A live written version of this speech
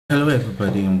Hello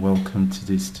everybody and welcome to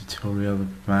this tutorial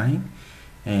of mine,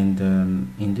 and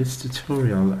in this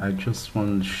tutorial I just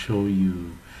want to show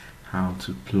you how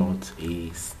to plot a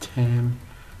stem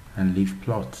and leaf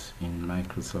plot in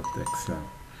Microsoft Excel.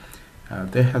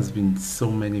 There has been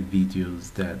so many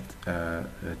videos that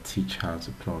teach how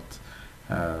to plot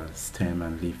stem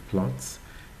and leaf plots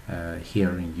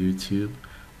here in YouTube,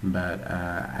 but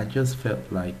I just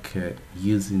felt like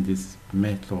using this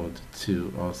method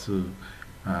to also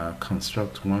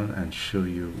construct one and show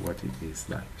you what it is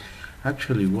like.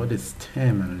 Actually, what a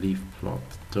stem and leaf plot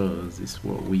does is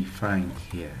what we find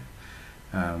here.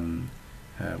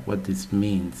 What this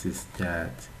means is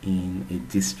that in a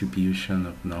distribution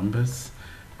of numbers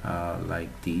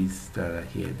like these that are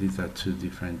here, these are two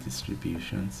different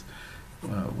distributions.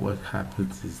 What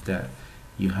happens is that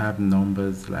you have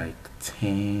numbers like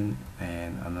 10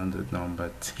 and another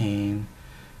number 10,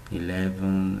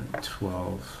 11,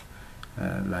 12,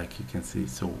 like you can see.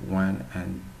 So 1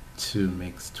 and 2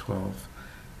 makes 12,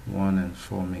 1 and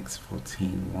 4 makes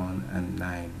 14, 1 and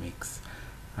 9 makes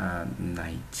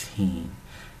 19,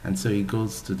 and so it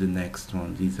goes to the next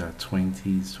one. These are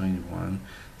 20s, 21,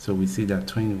 so we see that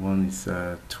 21 is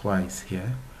twice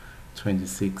here,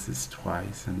 26 is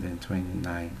twice, and then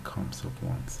 29 comes up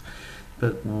once.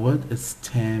 But what a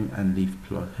stem and leaf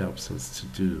plot helps us to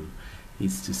do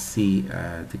is to see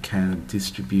the kind of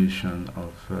distribution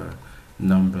of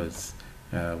numbers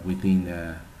within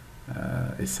a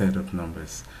set of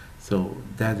numbers. So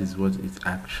that is what it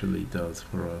actually does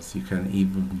for us. You can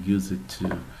even use it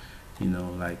to,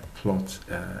 like plot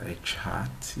a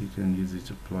chart. You can use it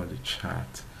to plot a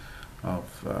chart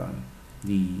of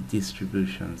the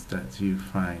distributions that you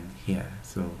find here.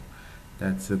 So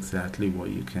that's exactly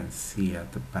what you can see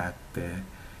at the back there.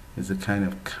 Is a kind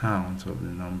of count of the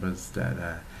numbers that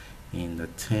are in the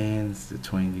 10s, the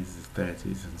 20s, the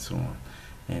 30s, and so on.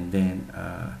 And then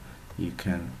you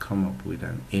can come up with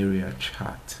an area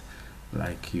chart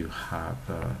like you have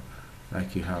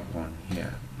one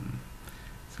here.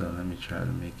 So let me try to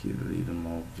make it a little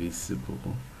more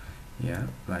visible. Yeah,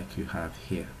 like you have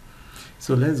here.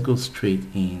 So let's go straight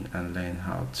in and learn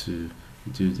how to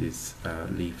do this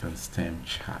leaf and stem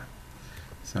chart.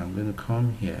 So I'm going to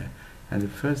come here, and the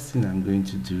first thing I'm going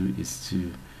to do is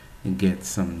to get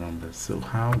some numbers. So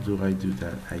how do I do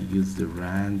that? I use the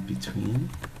round between.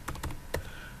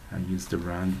 I use the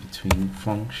round between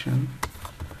function,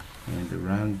 and the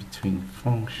round between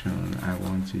function, I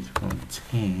want it from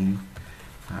 10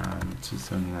 to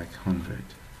something like 100.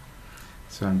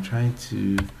 So I'm trying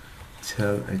to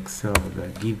tell Excel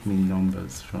that give me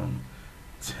numbers from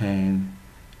 10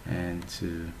 and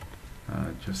to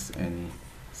just any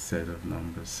set of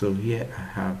numbers. So here I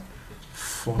have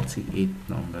 48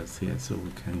 numbers here, so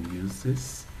we can use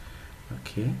this.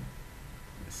 Okay,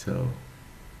 so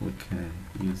we can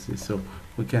use this, so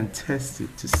we can test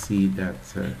it to see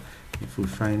that if we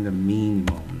find the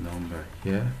minimum number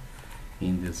here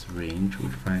in this range, we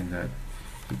find that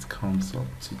it comes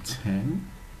up to 10,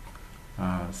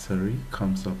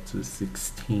 comes up to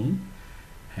 16,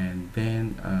 and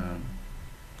then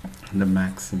the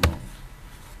maximum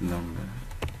number,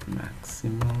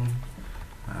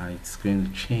 it's going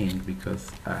to change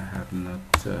because I have not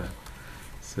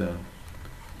so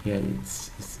here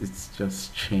it's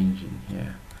just changing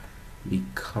here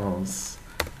because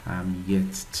I'm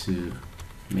yet to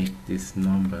make these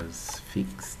numbers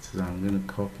fixed. So I'm going to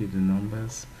copy the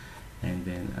numbers and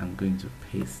then I'm going to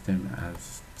paste them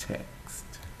as text,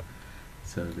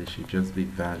 so they should just be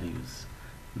values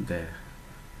there.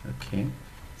 Okay,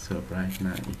 so right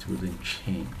now it wouldn't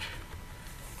change,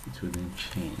 so it wouldn't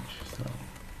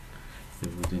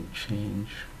change.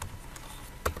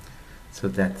 So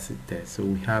that's it there. So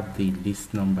we have the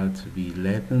least number to be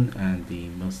 11 and the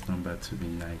most number to be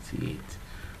 98.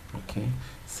 Okay,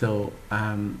 so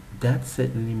that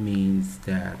certainly means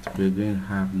that we're going to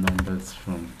have numbers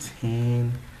from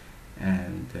 10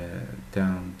 and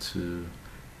down to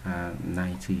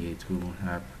 98. We won't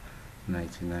have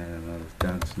 99 and all,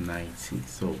 down to 90.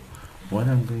 So what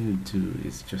I'm going to do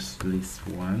is just list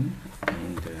 1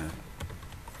 and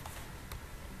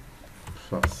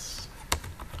plus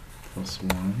 1.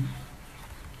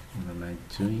 What am I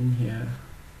doing here?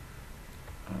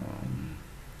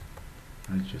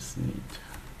 I just need,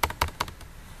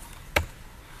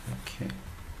 okay,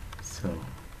 so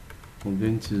we're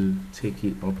going to take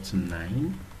it up to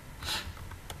 9,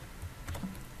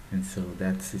 and so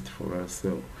that's it for us.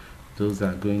 So those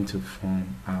are going to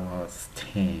form our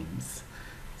stems.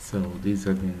 So these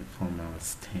are going to form our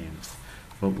stems,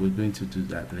 but we're going to do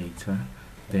that later.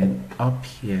 Then up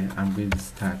here I'm going to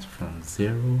start from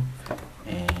 0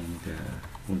 and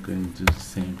we're going to do the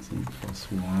same thing,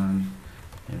 +1,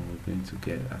 and we're going to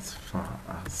get as far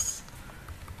as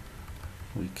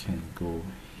we can go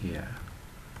here.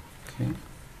 Okay,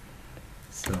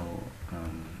 so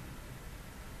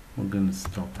we're going to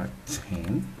stop at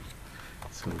 10.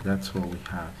 So that's what we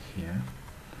have here,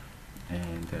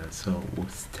 and so we'll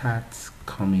start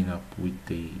coming up with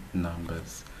the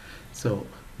numbers. So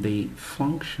the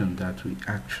function that we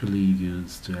actually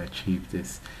use to achieve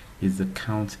this is the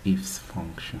Countifs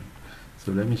function.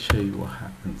 So let me show you what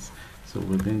happens. So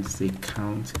we're going to say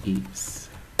Countifs.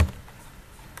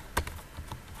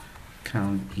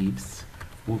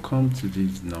 We'll come to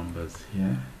these numbers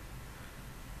here,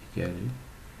 you get it,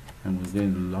 and we're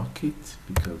going to lock it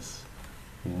because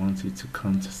we want it to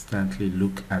constantly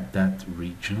look at that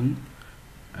region.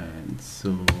 And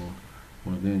so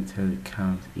we're going to tell it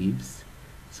Countifs,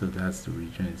 so that's the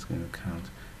region it's going to count.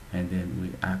 And then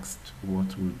we asked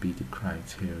what would be the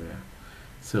criteria.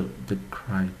 So the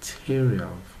criteria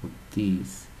for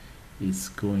this is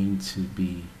going to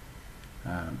be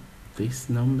this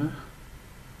number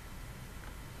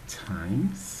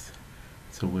times,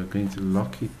 so we're going to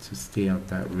lock it to stay out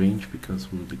that range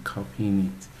because we'll be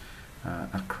copying it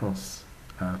across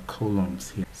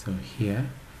columns here. So here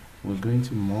we're going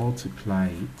to multiply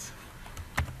it.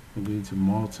 We're going to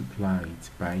multiply it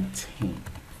by 10.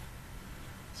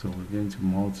 So we're going to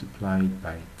multiply it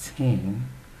by 10,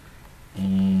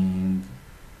 and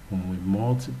when we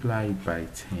multiply it by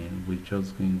 10, we're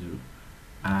just going to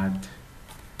add,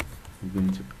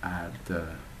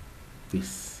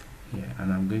 this here,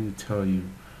 and I'm going to tell you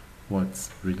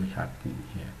what's really happening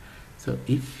here. So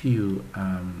if you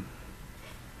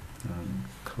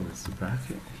close the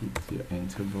bracket, hit your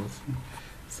enter button.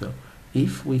 So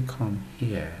if we come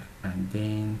here and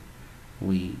then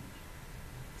we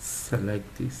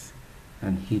select this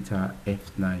and hit our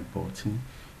F9 button,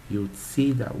 you'll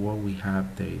see that what we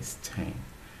have there is 10.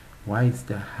 Why is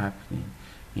that happening?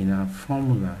 In our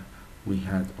formula, we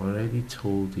had already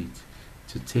told it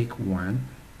to take 1,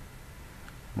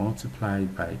 multiply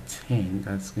it by 10,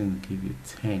 that's going to give you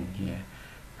 10 here,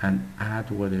 and add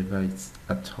whatever is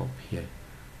atop here,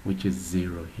 which is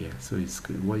 0 here. So it's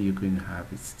good. What you're going to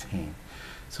have is 10.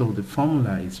 So the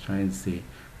formula is trying to say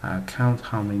count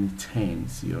how many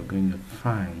 10s you're going to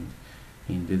find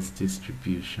in this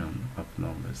distribution of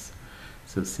numbers.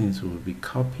 So since we'll be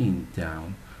copying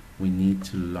down, we need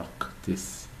to lock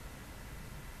this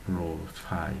row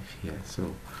 5 here.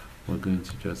 So we're going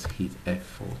to just hit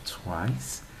F4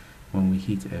 twice. When we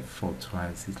hit F4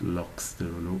 twice, it locks the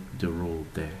row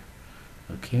there.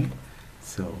 Okay,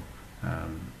 so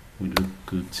we look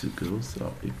good to go.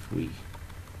 So if we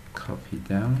copy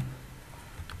down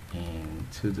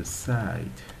and to the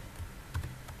side,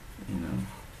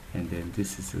 and then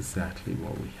this is exactly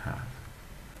what we have.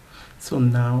 So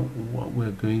now what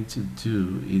we're going to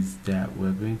do is that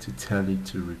we're going to tell it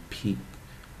to repeat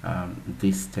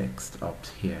this text up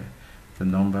here, the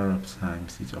number of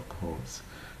times it occurs.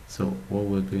 So what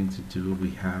we're going to do,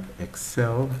 we have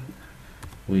Excel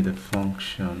with a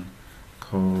function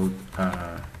called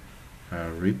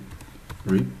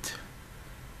repeat,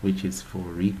 which is for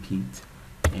repeat,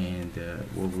 and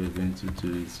what we're going to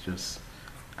do is just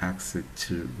ask it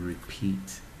to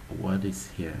repeat what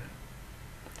is here.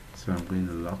 So I'm going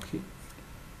to lock it.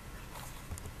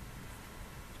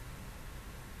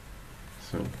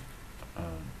 So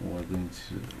we're going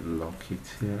to lock it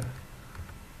here.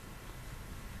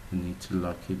 We need to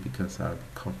lock it because I'll be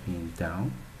copying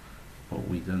down, but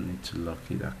we don't need to lock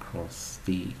it across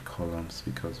the columns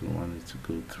because we want it to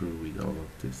go through with all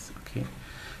of this. Okay,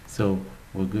 so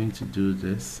we're going to do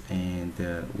this, and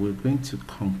we're going to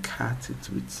concat it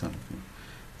with something.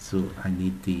 So I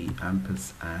need the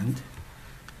ampersand,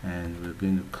 and we're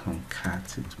going to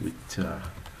concat it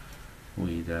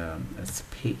with a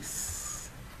space,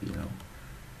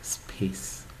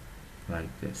 space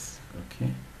like this.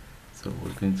 Okay, so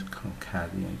we're going to concat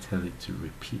it and tell it to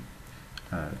repeat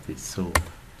this. So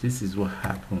this is what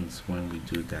happens when we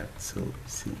do that. So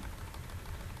see,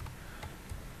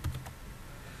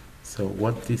 so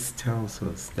what this tells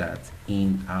us that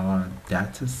in our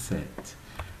data set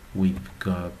we've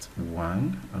got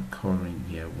 1 occurring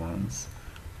here once,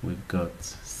 we've got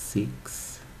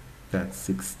 6, that's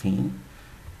 16,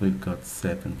 we've got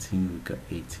 17, we've got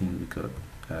 18, we've got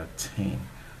 10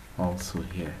 also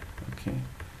here. Okay,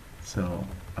 so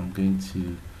I'm going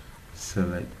to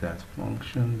select that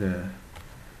function there,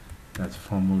 that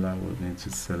formula. We're going to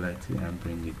select it and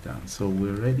bring it down. So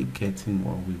we're already getting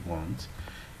what we want.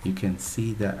 You can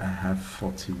see that I have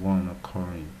 41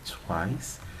 occurring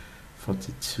twice,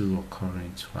 42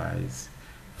 occurring twice,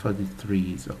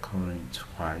 43 is occurring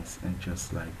twice, and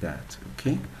just like that.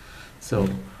 Okay, so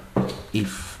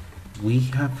if we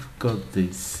have got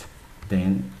this,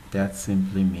 then that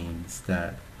simply means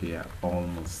that we are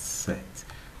almost set.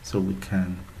 So we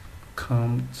can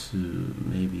come to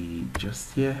maybe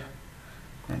just here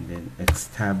and then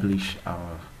establish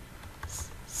our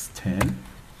stem.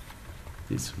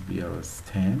 This will be our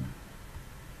stem,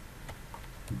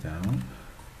 down,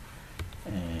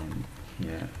 and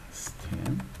here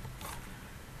stem,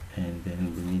 and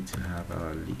then we need to have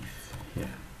our leaf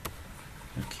here.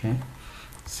 Okay,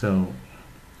 so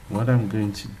what I'm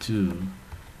going to do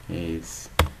is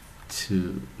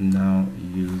to now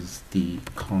use the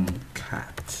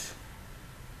concat.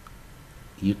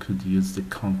 You could use the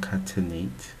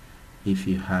concatenate if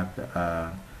you have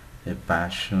a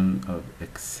version of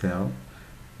Excel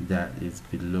that is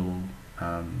below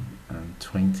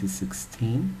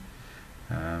 2016,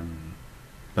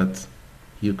 but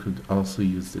you could also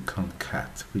use the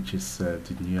concat, which is the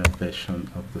newer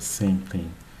version of the same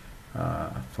thing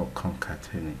for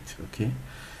concatenate. Okay,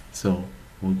 so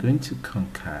we're going to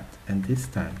concat, and this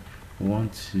time we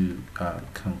want to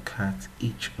concat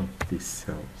each of these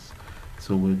cells.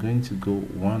 So we're going to go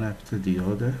one after the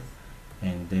other,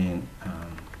 and then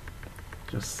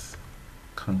just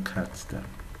concat them.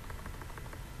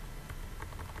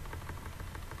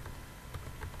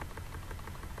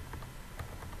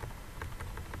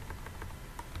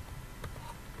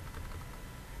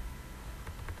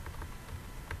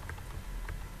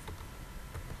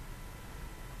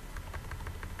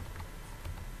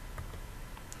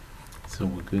 So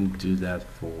we're going to do that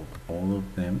for all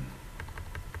of them,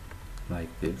 like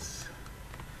this,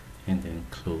 and then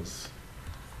close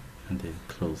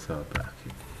our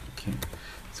bracket. Okay,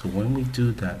 so when we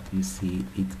do that, you see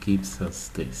it gives us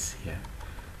this here.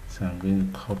 So I'm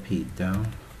going to copy it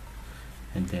down,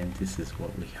 and then this is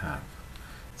what we have.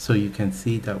 So you can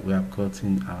see that we have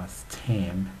gotten our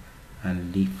stem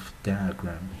and leaf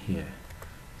diagram here.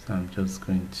 So I'm just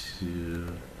going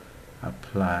to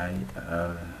apply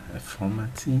a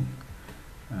formatting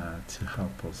to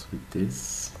help us with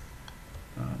this.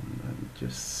 Let me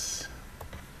just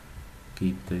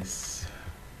give this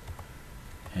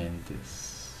and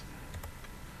this.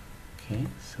 Okay,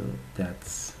 so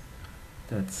that's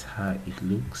how it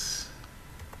looks.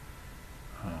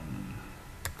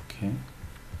 Okay,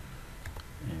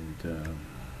 and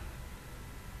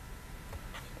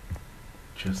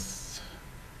just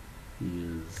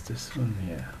use this one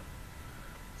here.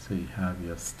 So you have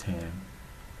your stem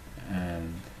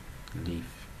and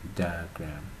leaf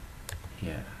diagram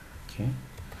here. Okay,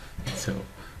 so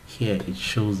here it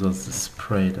shows us the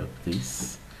spread of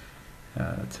this,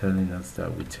 telling us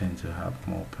that we tend to have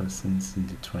more persons in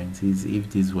the 20s. If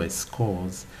these were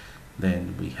scores,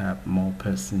 then we have more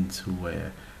persons who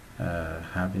were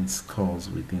having scores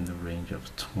within the range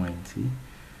of 20,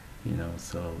 you know.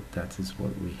 So that is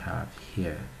what we have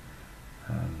here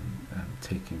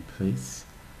taking place.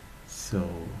 So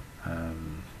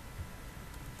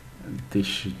this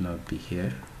should not be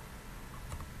here,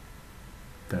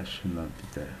 that should not be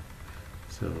there.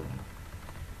 So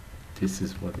this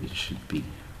is what it should be.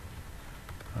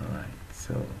 Alright,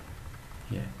 so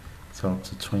yeah, so up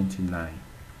to 29,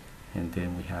 and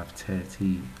then we have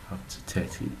 30 up to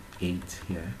 38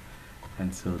 here,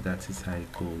 and so that is how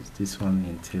it goes. This one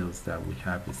entails that we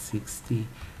have a 60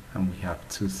 and we have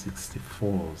two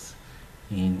 64s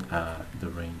in the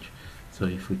range. So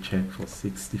if we check for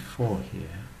 64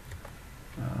 here,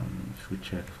 if we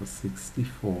check for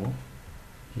 64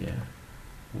 here,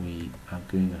 we are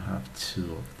going to have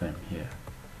two of them here.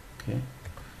 Okay,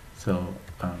 so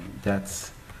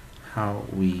that's how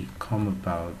we come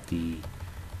about the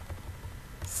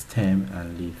stem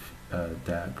and leaf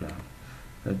diagram.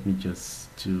 Let me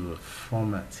just do a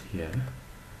format here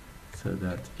so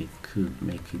that it could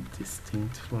make it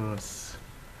distinct for us,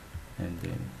 and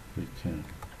then we can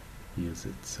use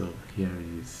it. So here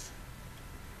it is.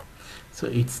 So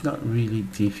it's not really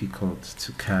difficult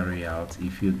to carry out.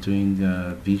 If you're doing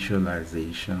the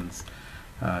visualizations,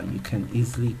 you can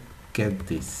easily get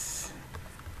this.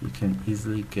 You can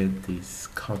easily get this,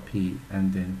 copy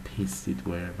and then paste it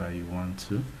wherever you want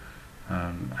to,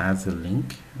 as a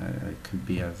link. It could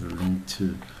be as a link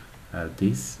to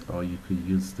this, or you could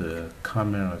use the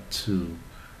camera tool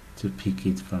to pick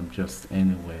it from just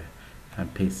anywhere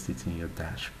and paste it in your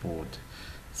dashboard,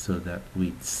 so that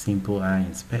with simple eye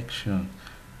inspection,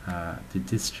 the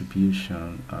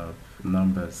distribution of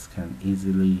numbers can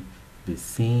easily be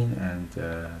seen,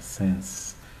 and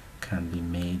sense can be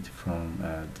made from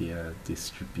their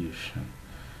distribution.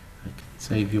 Okay.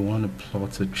 So if you want to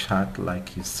plot a chart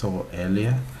like you saw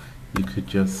earlier, you could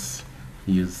just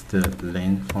use the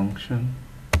len function,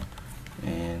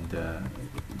 and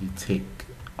you take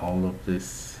all of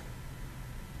this,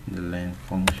 the len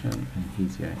function, and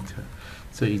hit your enter.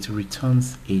 So it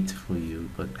returns 8 for you,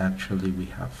 but actually we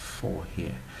have 4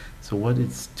 here. So what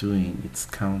it's doing, it's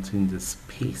counting the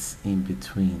space in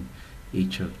between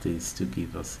each of these to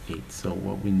give us 8. So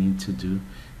what we need to do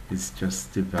is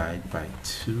just divide by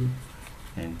 2,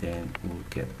 and then we'll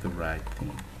get the right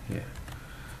thing here.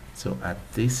 So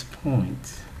at this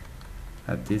point,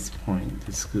 this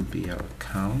could be our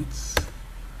counts,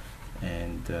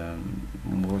 and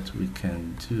what we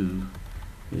can do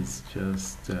is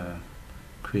just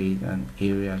create an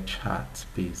area chart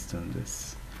based on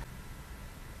this.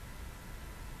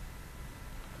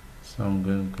 So I'm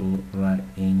going to go right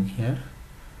in here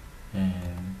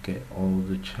and get all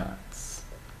the charts,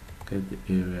 get the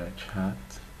area chart,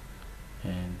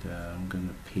 and I'm going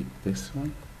to pick this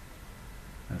one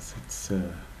as it's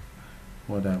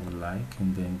what I would like,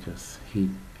 and then just hit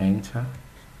enter,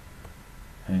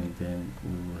 and then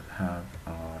we will have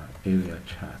our area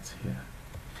chart here.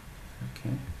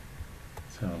 Okay,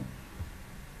 so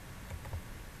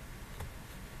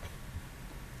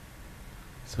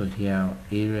here our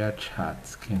area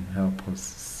charts can help us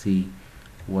see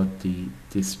what the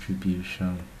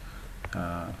distribution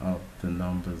of the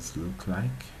numbers look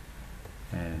like,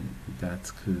 and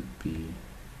that could be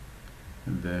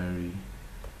very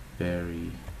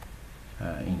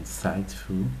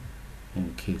insightful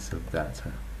in case of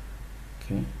data.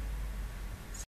 Okay.